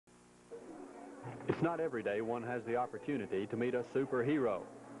It's not every day one has the opportunity to meet a superhero.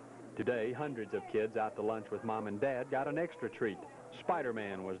 Today, hundreds of kids out to lunch with Mom and Dad got an extra treat.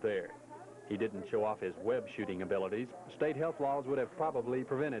 Spiderman was there. He didn't show off his web shooting abilities. State health laws would have probably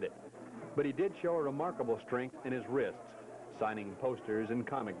prevented it. But he did show a remarkable strength in his wrists, signing posters and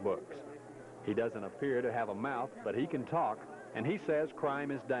comic books. He doesn't appear to have a mouth, but he can talk, and he says crime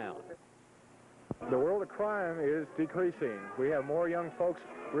is down. The world of crime is decreasing. We have more young folks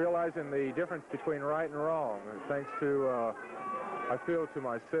realizing the difference between right and wrong. And thanks to, I feel, to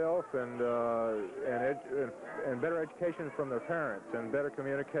myself and better education from their parents and better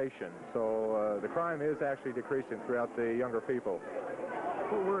communication. So the crime is actually decreasing throughout the younger people.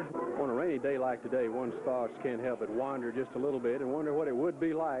 On a rainy day like today, one's thoughts can't help but wander just a little bit and wonder what it would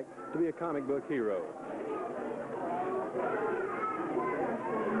be like to be a comic book hero.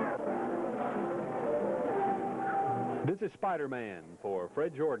 This is Spider-Man for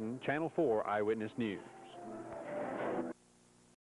Fred Jordan, Channel 4 Eyewitness News.